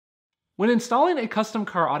When installing a custom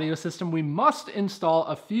car audio system, we must install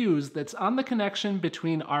a fuse that's on the connection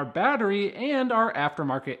between our battery and our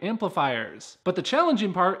aftermarket amplifiers. But the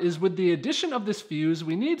challenging part is with the addition of this fuse,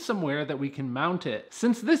 we need somewhere that we can mount it.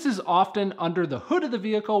 Since this is often under the hood of the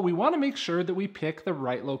vehicle, we want to make sure that we pick the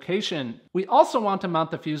right location. We also want to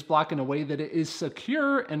mount the fuse block in a way that it is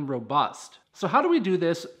secure and robust. So how do we do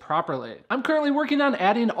this properly? I'm currently working on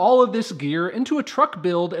adding all of this gear into a truck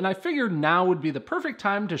build, and I figured now would be the perfect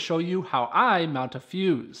time to show you how I mount a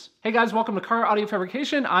fuse. Hey guys, welcome to Car Audio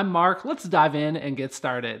Fabrication. I'm Mark. Let's dive in and get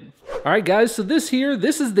started. All right guys, so this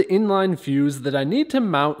is the inline fuse that I need to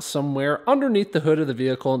mount somewhere underneath the hood of the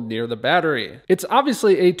vehicle near the battery. It's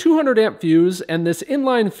obviously a 200 amp fuse, and this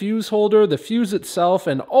inline fuse holder, the fuse itself,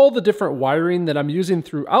 and all the different wiring that I'm using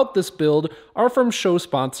throughout this build are from show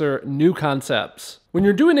sponsor New Concepts. When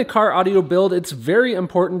you're doing a car audio build, it's very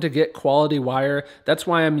important to get quality wire. That's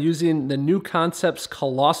why I'm using the New Concepts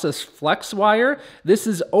Colossus Flex wire. This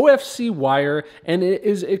is OFC wire, and it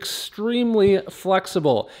is extremely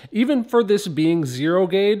flexible. Even for this being 0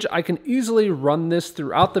 gauge, I can easily run this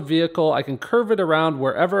throughout the vehicle. I can curve it around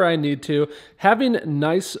wherever I need to. Having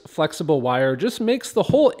nice flexible wire just makes the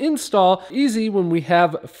whole install easy when we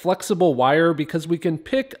have flexible wire because we can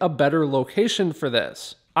pick a better location for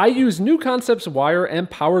this. I use New Concepts wire and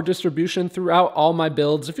power distribution throughout all my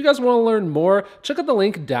builds. If you guys want to learn more, check out the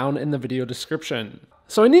link down in the video description.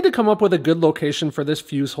 So I need to come up with a good location for this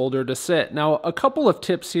fuse holder to sit. Now, a couple of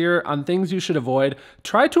tips here on things you should avoid.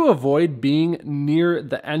 Try to avoid being near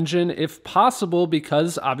the engine if possible,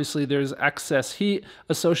 because obviously there's excess heat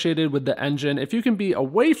associated with the engine. If you can be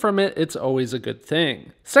away from it, it's always a good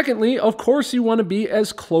thing. Secondly, of course, you want to be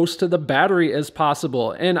as close to the battery as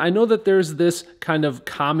possible. And I know that there's this kind of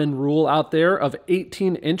common rule out there of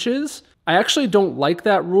 18 inches. I actually don't like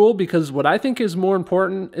that rule because what I think is more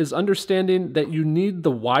important is understanding that you need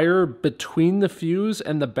the wire between the fuse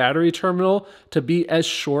and the battery terminal to be as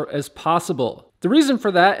short as possible. The reason for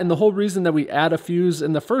that, and the whole reason that we add a fuse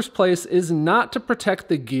in the first place, is not to protect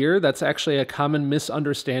the gear. That's actually a common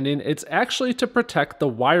misunderstanding. It's actually to protect the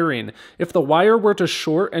wiring. If the wire were to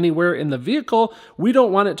short anywhere in the vehicle, we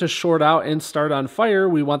don't want it to short out and start on fire.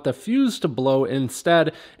 We want the fuse to blow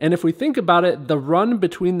instead. And if we think about it, the run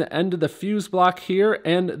between the end of the fuse block here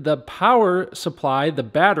and the power supply, the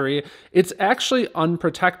battery, it's actually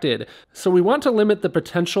unprotected. So we want to limit the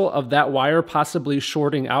potential of that wire possibly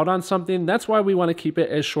shorting out on something. That's why we want to keep it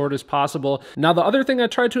as short as possible. Now, the other thing I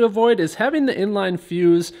try to avoid is having the inline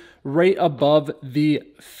fuse right above the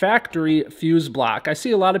factory fuse block. I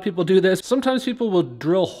see a lot of people do this. Sometimes people will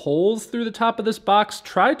drill holes through the top of this box.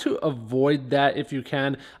 Try to avoid that if you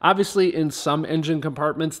can. Obviously, in some engine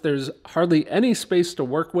compartments, there's hardly any space to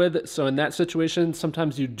work with. So in that situation,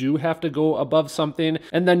 sometimes you do have to go above something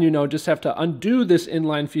and then, just have to undo this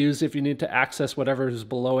inline fuse if you need to access whatever is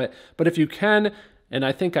below it. But if you can, and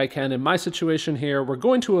I think I can in my situation here, we're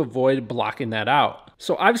going to avoid blocking that out.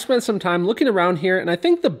 So I've spent some time looking around here, and I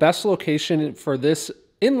think the best location for this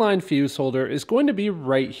inline fuse holder is going to be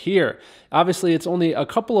right here. Obviously, it's only a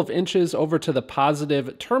couple of inches over to the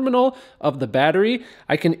positive terminal of the battery.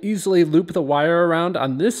 I can easily loop the wire around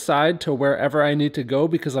on this side to wherever I need to go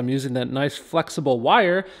because I'm using that nice flexible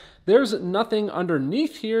wire. There's nothing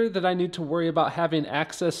underneath here that I need to worry about having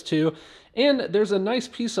access to. And there's a nice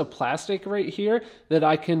piece of plastic right here that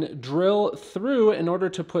I can drill through in order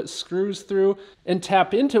to put screws through and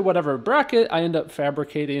tap into whatever bracket I end up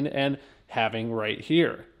fabricating and having right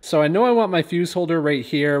here. So I know I want my fuse holder right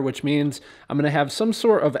here, which means I'm going to have some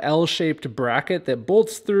sort of L-shaped bracket that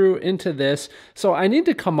bolts through into this. So I need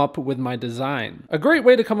to come up with my design. A great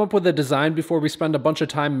way to come up with a design before we spend a bunch of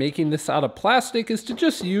time making this out of plastic is to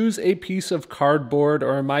just use a piece of cardboard,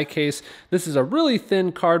 or in my case, this is a really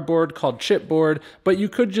thin cardboard called chipboard, but you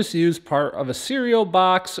could just use part of a cereal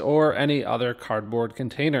box or any other cardboard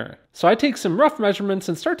container. So I take some rough measurements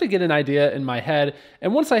and start to get an idea in my head.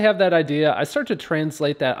 And once I have that idea, I start to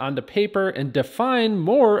translate that onto paper and define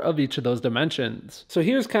more of each of those dimensions. So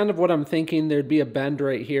here's kind of what I'm thinking. There'd be a bend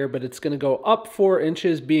right here, but it's going to go up 4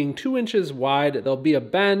 inches, being 2 inches wide. There'll be a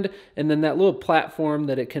bend, and then that little platform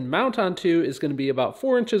that it can mount onto is going to be about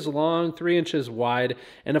 4 inches long, 3 inches wide.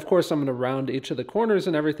 And of course, I'm going to round each of the corners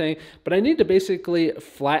and everything, but I need to basically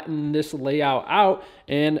flatten this layout out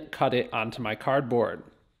and cut it onto my cardboard.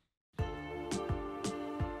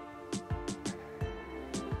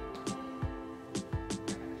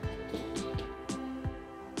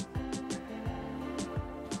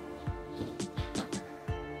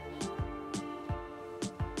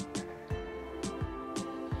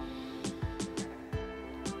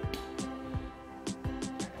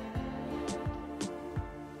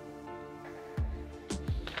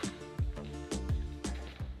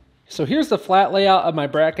 So here's the flat layout of my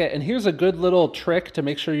bracket, and here's a good little trick to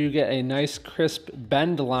make sure you get a nice crisp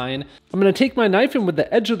bend line. I'm gonna take my knife and with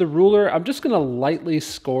the edge of the ruler, I'm just gonna lightly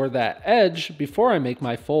score that edge before I make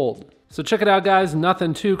my fold. So check it out guys,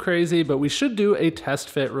 nothing too crazy, but we should do a test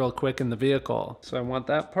fit real quick in the vehicle. So I want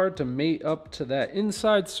that part to mate up to that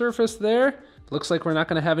inside surface there. Looks like we're not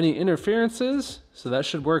gonna have any interferences, so that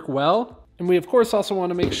should work well. And we of course also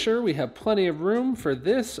wanna make sure we have plenty of room for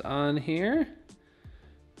this on here.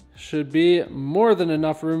 Should be more than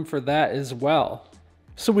enough room for that as well.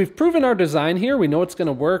 So we've proven our design here. We know it's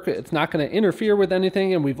gonna work. It's not gonna interfere with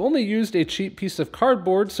anything, and we've only used a cheap piece of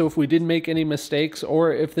cardboard, so if we did make any mistakes,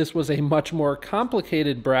 or if this was a much more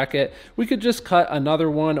complicated bracket, we could just cut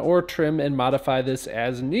another one or trim and modify this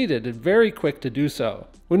as needed. It's very quick to do so.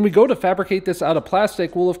 When we go to fabricate this out of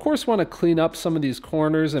plastic, we'll of course want to clean up some of these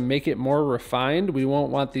corners and make it more refined. We won't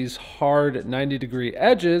want these hard 90-degree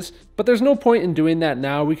edges, but there's no point in doing that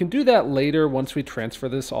now. We can do that later once we transfer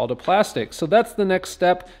this all to plastic. So that's the next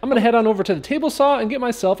step. I'm gonna head on over to the table saw and get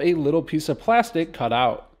myself a little piece of plastic cut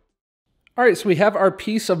out. All right, so we have our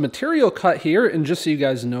piece of material cut here, and just so you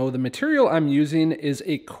guys know, the material I'm using is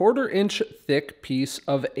a 1/4 inch thick piece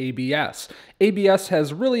of ABS. ABS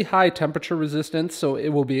has really high temperature resistance, so it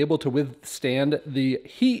will be able to withstand the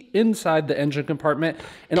heat inside the engine compartment,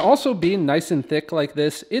 and also being nice and thick like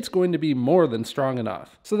this, it's going to be more than strong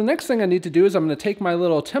enough. So the next thing I need to do is I'm going to take my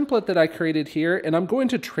little template that I created here, and I'm going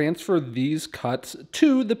to transfer these cuts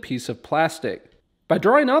to the piece of plastic. By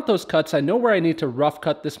drawing out those cuts, I know where I need to rough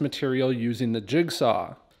cut this material using the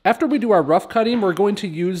jigsaw. After we do our rough cutting, we're going to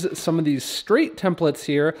use some of these straight templates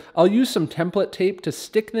here. I'll use some template tape to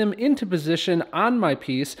stick them into position on my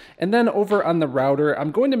piece, and then over on the router,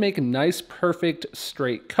 I'm going to make nice, perfect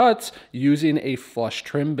straight cuts using a flush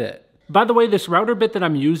trim bit. By the way, this router bit that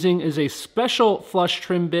I'm using is a special flush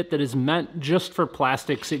trim bit that is meant just for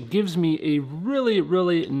plastics. It gives me a really,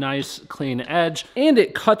 really nice clean edge, and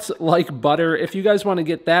it cuts like butter. If you guys want to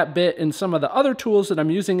get that bit and some of the other tools that I'm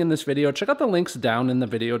using in this video, check out the links down in the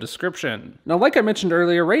video description. Now, like I mentioned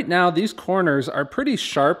earlier, right now these corners are pretty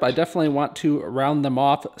sharp. I definitely want to round them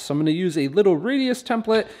off, so I'm going to use a little radius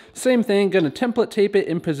template. Same thing, going to template tape it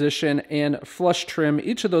in position and flush trim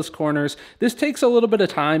each of those corners. This takes a little bit of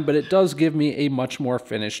time, but it does give me a much more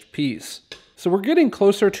finished piece. So we're getting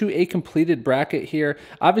closer to a completed bracket here.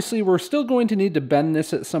 Obviously, we're still going to need to bend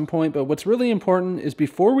this at some point, but what's really important is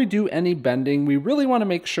before we do any bending, we really want to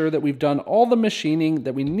make sure that we've done all the machining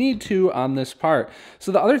that we need to on this part.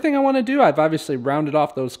 So the other thing I want to do, I've obviously rounded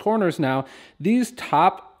off those corners now. These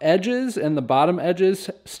top edges and the bottom edges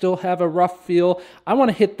still have a rough feel. I want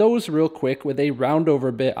to hit those real quick with a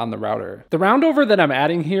roundover bit on the router. The roundover that I'm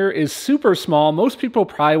adding here is super small. Most people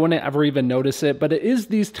probably wouldn't ever even notice it, but it is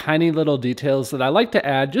these tiny little details that I like to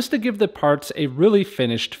add just to give the parts a really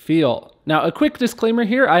finished feel. Now, a quick disclaimer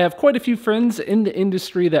here, I have quite a few friends in the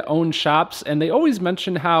industry that own shops, and they always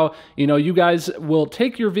mention how, you guys will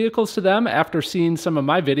take your vehicles to them after seeing some of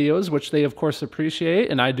my videos, which they of course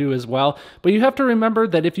appreciate, and I do as well. But you have to remember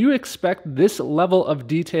that if you expect this level of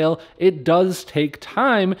detail, it does take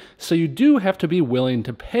time, so you do have to be willing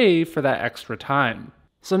to pay for that extra time.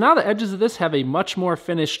 So now the edges of this have a much more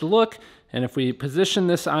finished look, and if we position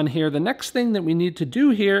this on here, the next thing that we need to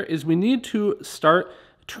do here is we need to start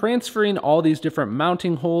transferring all these different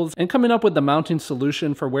mounting holes and coming up with the mounting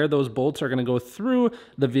solution for where those bolts are going to go through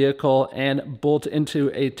the vehicle and bolt into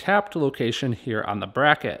a tapped location here on the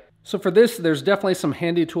bracket. So for this, there's definitely some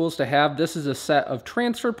handy tools to have. This is a set of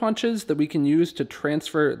transfer punches that we can use to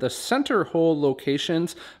transfer the center hole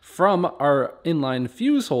locations from our inline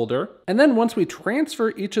fuse holder. And then once we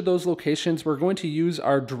transfer each of those locations, we're going to use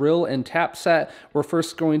our drill and tap set. We're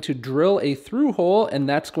first going to drill a through hole, and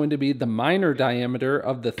that's going to be the minor diameter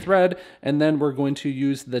of the thread. And then we're going to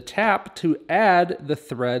use the tap to add the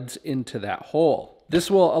threads into that hole. This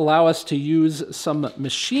will allow us to use some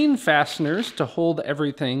machine fasteners to hold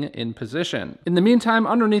everything in position. In the meantime,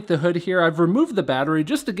 underneath the hood here, I've removed the battery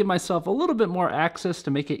just to give myself a little bit more access to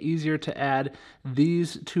make it easier to add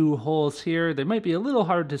these two holes here. They might be a little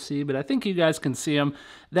hard to see, but I think you guys can see them.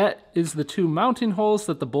 That is the two mounting holes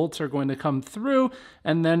that the bolts are going to come through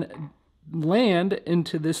and then land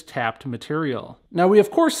into this tapped material. Now we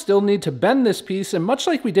of course still need to bend this piece, and much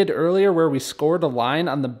like we did earlier where we scored a line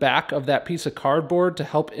on the back of that piece of cardboard to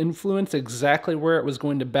help influence exactly where it was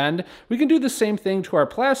going to bend, we can do the same thing to our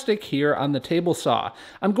plastic here on the table saw.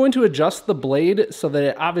 I'm going to adjust the blade so that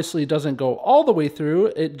it obviously doesn't go all the way through.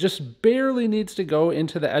 It just barely needs to go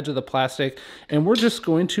into the edge of the plastic, and we're just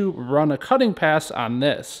going to run a cutting pass on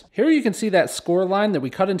this. Here you can see that score line that we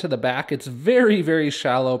cut into the back. It's very, very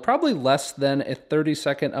shallow, probably less less than a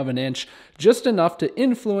 32nd of an inch, just enough to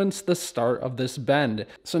influence the start of this bend.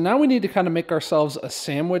 So now we need to kind of make ourselves a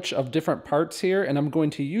sandwich of different parts here, and I'm going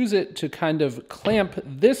to use it to kind of clamp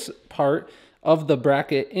this part of the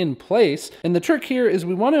bracket in place. And the trick here is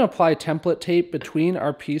we want to apply template tape between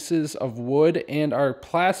our pieces of wood and our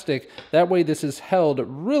plastic. That way this is held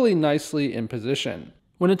really nicely in position.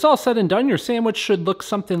 When it's all said and done, your sandwich should look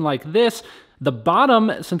something like this. The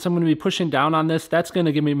bottom, since I'm going to be pushing down on this, that's going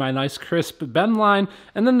to give me my nice crisp bend line.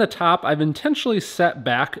 And then the top, I've intentionally set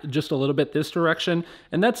back just a little bit this direction.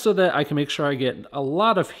 And that's so that I can make sure I get a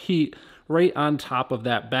lot of heat right on top of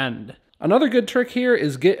that bend. Another good trick here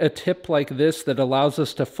is get a tip like this that allows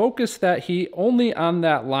us to focus that heat only on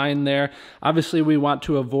that line there. Obviously, we want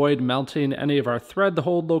to avoid melting any of our thread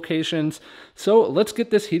hold locations. So let's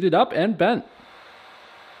get this heated up and bent.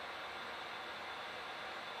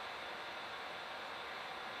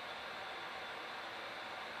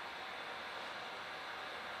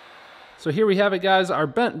 So here we have it, guys, our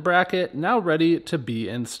bent bracket now ready to be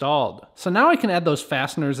installed. So now I can add those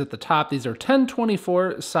fasteners at the top. These are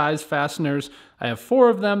 1024 size fasteners. I have 4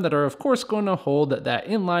 of them that are of course going to hold that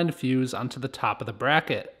inline fuse onto the top of the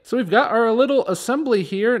bracket. So we've got our little assembly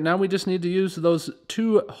here. Now we just need to use those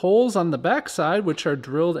 2 holes on the back side, which are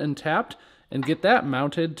drilled and tapped, and get that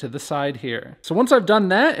mounted to the side here. So once I've done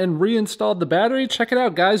that and reinstalled the battery, check it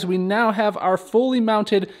out, guys. We now have our fully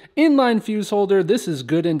mounted inline fuse holder. This is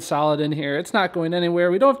good and solid in here. It's not going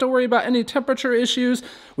anywhere. We don't have to worry about any temperature issues.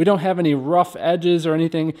 We don't have any rough edges or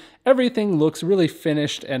anything. Everything looks really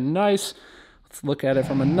finished and nice. Let's look at it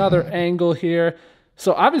from another angle here.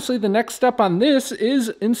 So obviously the next step on this is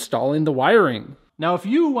installing the wiring. Now, if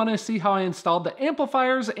you want to see how I installed the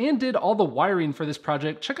amplifiers and did all the wiring for this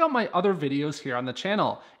project, check out my other videos here on the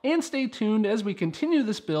channel. And stay tuned as we continue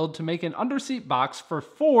this build to make an underseat box for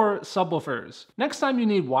 4 subwoofers. Next time you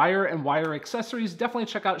need wire and wire accessories, definitely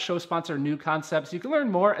check out show sponsor New Concepts. You can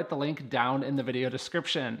learn more at the link down in the video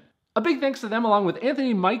description. A big thanks to them, along with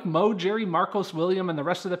Anthony, Mike, Mo, Jerry, Marcos, William, and the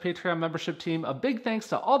rest of the Patreon membership team. A big thanks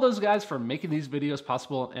to all those guys for making these videos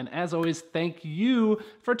possible. And as always, thank you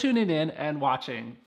for tuning in and watching.